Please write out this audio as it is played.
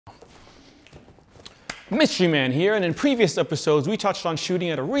Mystery Man here, and in previous episodes we touched on shooting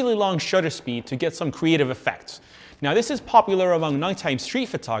at a really long shutter speed to get some creative effects. Now this is popular among nighttime street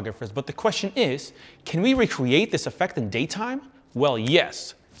photographers, but the question is, can we recreate this effect in daytime? Well,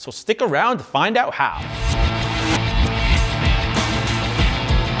 yes. So stick around to find out how.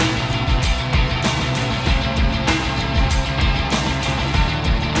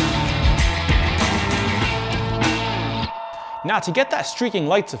 Now to get that streaking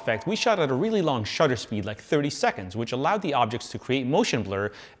lights effect, we shot at a really long shutter speed, like 30 seconds, which allowed the objects to create motion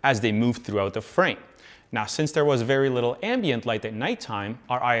blur as they moved throughout the frame. Now since there was very little ambient light at nighttime,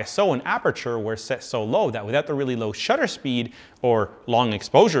 our ISO and aperture were set so low that without the really low shutter speed or long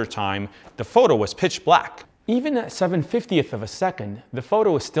exposure time, the photo was pitch black. Even at 7/50th of a second, the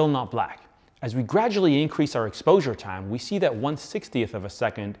photo is still not black. As we gradually increase our exposure time, we see that 1/60th of a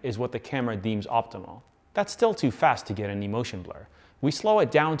second is what the camera deems optimal. That's still too fast to get any motion blur. We slow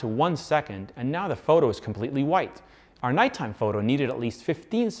it down to 1 second and now the photo is completely white. Our nighttime photo needed at least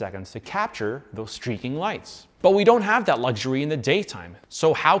 15 seconds to capture those streaking lights. But we don't have that luxury in the daytime.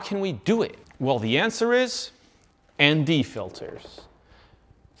 So how can we do it? Well, the answer is ND filters.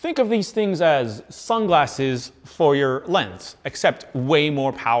 Think of these things as sunglasses for your lens, except way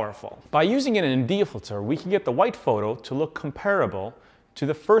more powerful. By using an ND filter, we can get the white photo to look comparable to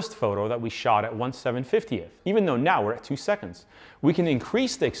the first photo that we shot at 1/750th, even though now we're at 2 seconds. We can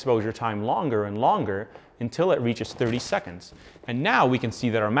increase the exposure time longer and longer until it reaches 30 seconds. And now we can see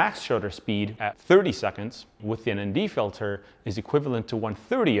that our max shutter speed at 30 seconds with the ND filter is equivalent to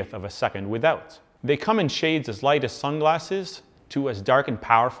 1/30th of a second without. They come in shades as light as sunglasses to as dark and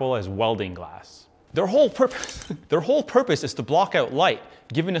powerful as welding glass. Their whole purpose is to block out light,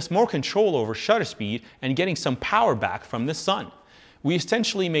 giving us more control over shutter speed and getting some power back from the sun. We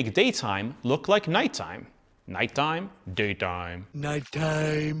essentially make daytime look like nighttime. Nighttime, daytime.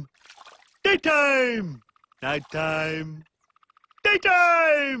 Nighttime, daytime, nighttime,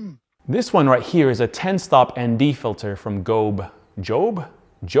 daytime. This one right here is a 10-stop ND filter from Job?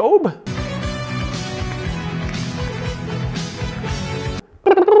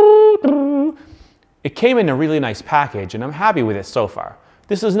 It came in a really nice package and I'm happy with it so far.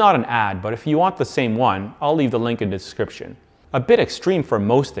 This is not an ad, but if you want the same one, I'll leave the link in the description. A bit extreme for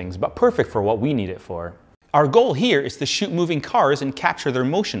most things, but perfect for what we need it for. Our goal here is to shoot moving cars and capture their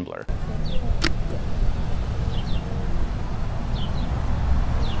motion blur.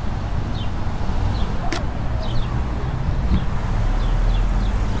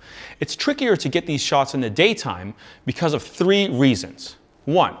 It's trickier to get these shots in the daytime because of 3 reasons.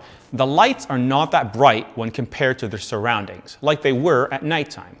 1, the lights are not that bright when compared to their surroundings, like they were at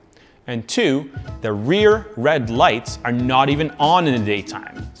nighttime. And 2, the rear red lights are not even on in the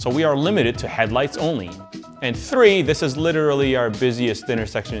daytime, so we are limited to headlights only. And 3, this is literally our busiest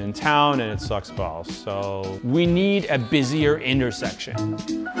intersection in town and it sucks balls, so we need a busier intersection.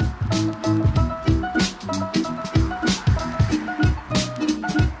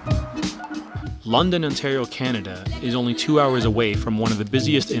 London, Ontario, Canada is only 2 hours away from one of the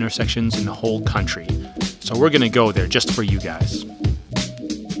busiest intersections in the whole country, so we're gonna go there just for you guys.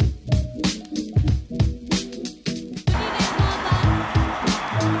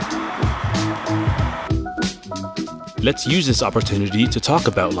 Let's use this opportunity to talk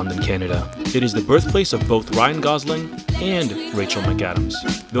about London, Canada. It is the birthplace of both Ryan Gosling and Rachel McAdams,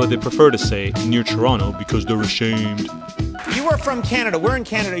 though they prefer to say near Toronto because they're ashamed. You are from Canada. Where in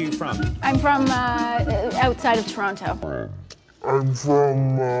Canada are you from? I'm from outside of Toronto. I'm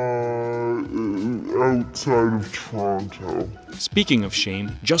from outside of Toronto. Speaking of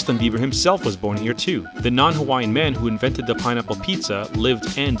shame, Justin Bieber himself was born here too. The non-Hawaiian man who invented the pineapple pizza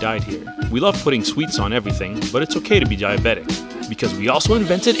lived and died here. We love putting sweets on everything, but it's okay to be diabetic, because we also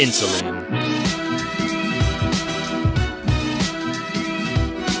invented insulin.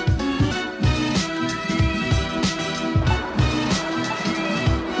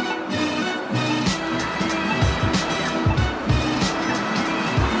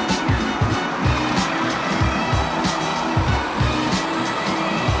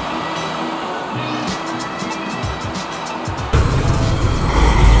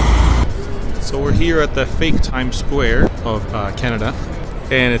 So we're here at the fake Times Square of Canada,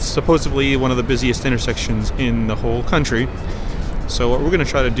 and it's supposedly one of the busiest intersections in the whole country. So what we're going to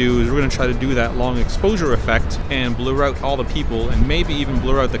try to do is we're going to try to do that long exposure effect and blur out all the people and maybe even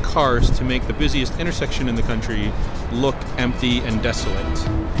blur out the cars to make the busiest intersection in the country look empty and desolate.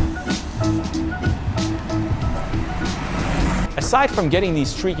 Aside from getting these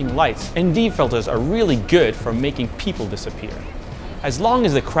streaking lights, ND filters are really good for making people disappear. As long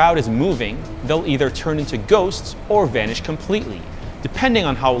as the crowd is moving, they'll either turn into ghosts or vanish completely. depending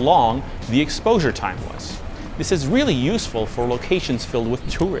on how long the exposure time was. This is really useful for locations filled with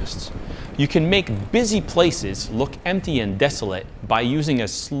tourists. You can make busy places look empty and desolate by using a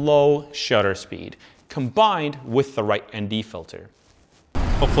slow shutter speed, combined with the right ND filter.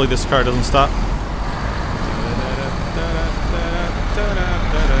 Hopefully this car doesn't stop.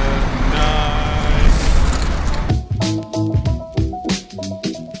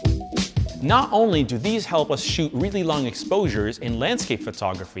 Not only do these help us shoot really long exposures in landscape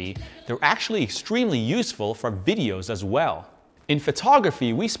photography, they're actually extremely useful for videos as well. In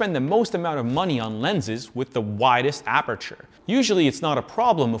photography, we spend the most amount of money on lenses with the widest aperture. Usually it's not a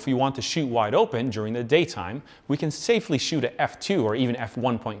problem if we want to shoot wide open during the daytime. We can safely shoot at f2 or even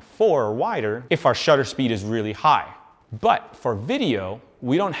f1.4 or wider if our shutter speed is really high. But for video,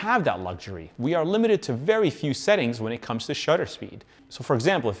 we don't have that luxury. We are limited to very few settings when it comes to shutter speed. So for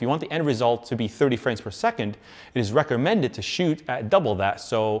example, if you want the end result to be 30 frames per second, it is recommended to shoot at double that,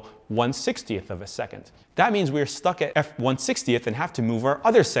 so 1/60th of a second. That means we're stuck at f1/60th and have to move our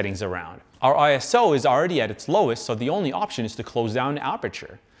other settings around. Our ISO is already at its lowest, so the only option is to close down the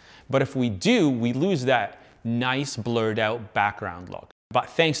aperture. But if we do, we lose that nice blurred out background look. But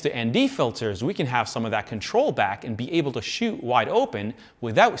thanks to ND filters, we can have some of that control back and be able to shoot wide open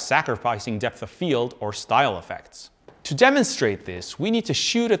without sacrificing depth of field or style effects. To demonstrate this, we need to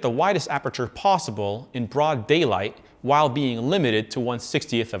shoot at the widest aperture possible in broad daylight while being limited to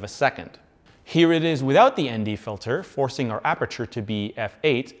 1/60th of a second. Here it is without the ND filter, forcing our aperture to be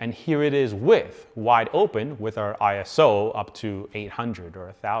f8, and here it is with, wide open, with our ISO up to 800 or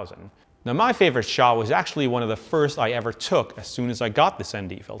 1000. Now my favorite shot was actually one of the first I ever took as soon as I got this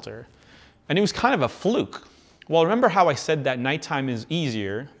ND filter. And it was kind of a fluke. Well, remember how I said that nighttime is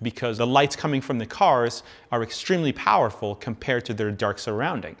easier because the lights coming from the cars are extremely powerful compared to their dark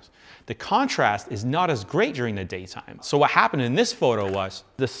surroundings. The contrast is not as great during the daytime. So what happened in this photo was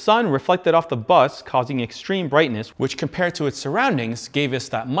the sun reflected off the bus, causing extreme brightness, which compared to its surroundings gave us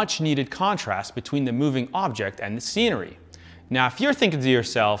that much needed contrast between the moving object and the scenery. Now, if you're thinking to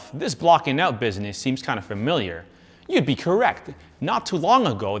yourself, this blocking out business seems kind of familiar, you'd be correct. Not too long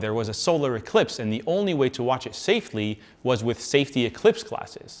ago, there was a solar eclipse, and the only way to watch it safely was with safety eclipse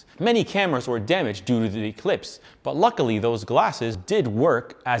glasses. Many cameras were damaged due to the eclipse, but luckily those glasses did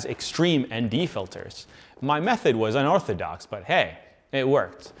work as extreme ND filters. My method was unorthodox, but hey, it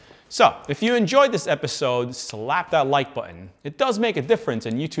worked. So, if you enjoyed this episode, slap that like button. It does make a difference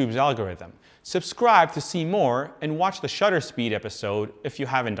in YouTube's algorithm. Subscribe to see more, and watch the shutter speed episode if you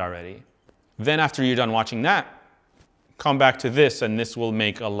haven't already. Then after you're done watching that, come back to this and this will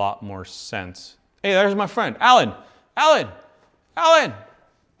make a lot more sense. Hey, there's my friend, Alan! Alan! Alan!